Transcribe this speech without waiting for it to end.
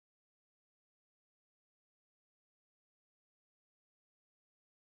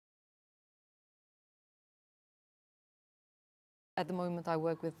at the moment I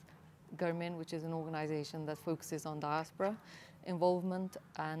work with Germin, which is an organization that focuses on diaspora involvement,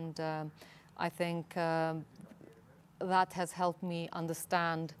 and I think that has helped me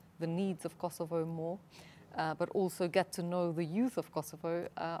understand the needs of Kosovo more, but also get to know the youth of Kosovo.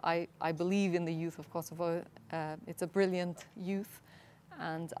 I believe in the youth of Kosovo. It's a brilliant youth,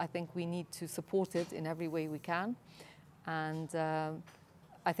 and I think we need to support it in every way we can. And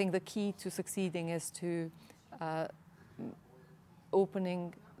I think the key to succeeding is to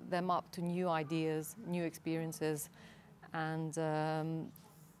opening them up to new ideas, new experiences, and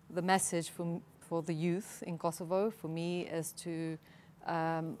the message for the youth in Kosovo, for me, is to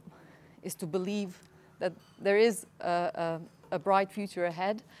believe that there is a bright future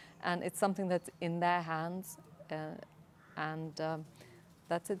ahead, and it's something that's in their hands, and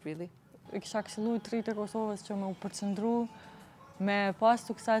that's it really. Kisha këshillu të rritë e Kosovës që me u përqëndru me pas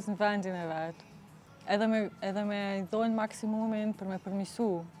sukses në vendin e vetë, edhe me dhojnë maksimumin për me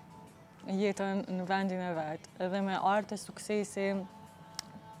përmisu jetën në vendin e vetë, edhe me artë e suksesi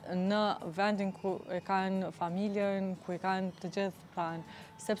në vendin ku e kanë familjen, ku e kanë të gjithë pranë.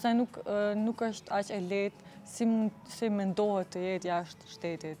 Sepse nuk është aq e lehtë si mendohet të jetë jashtë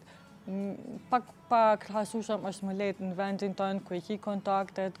shtetit. Pa krahasueshëm është më lehtë në vendin tonë ku i ki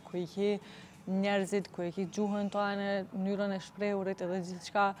kontaktet, ku i ki njerëzit, ku i ki gjuhën tonë, mënyrën e shprehurit edhe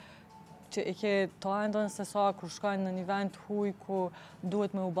gjithçka që i ke të ëndën se sa kur shkojnë në një vend huj ku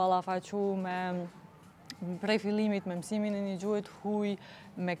duhet me u ballafaqu me prej fillimit me mësimin e një gjuhë të huj,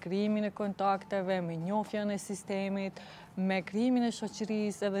 me krijimin e kontakteve, me njohjen e sistemit, me krijimin e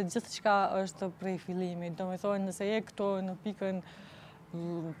shoqërisë, edhe gjithçka është prej fillimit. Domethënë, nëse je këtu në pikën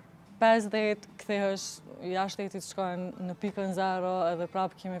 50, kthehesh jashtë shtetit, shkon në pikën 0 edhe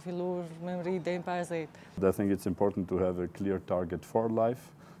prapë kemi filluar me mri deri në 50. I think it's important to have a clear target for life,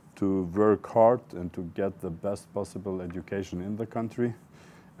 to work hard and to get the best possible education in the country,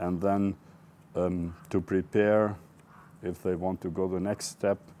 and then to prepare if they want to go the next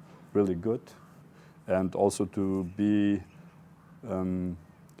step really good, and also to be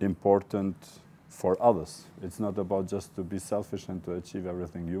important for others. It's not about just to be selfish and to achieve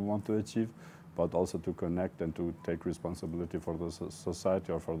everything you want to achieve, but also to connect and to take responsibility for the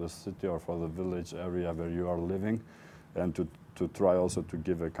society or for the city or for the village area where you are living, and to try also to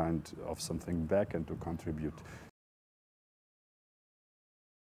give a kind of something back and to contribute.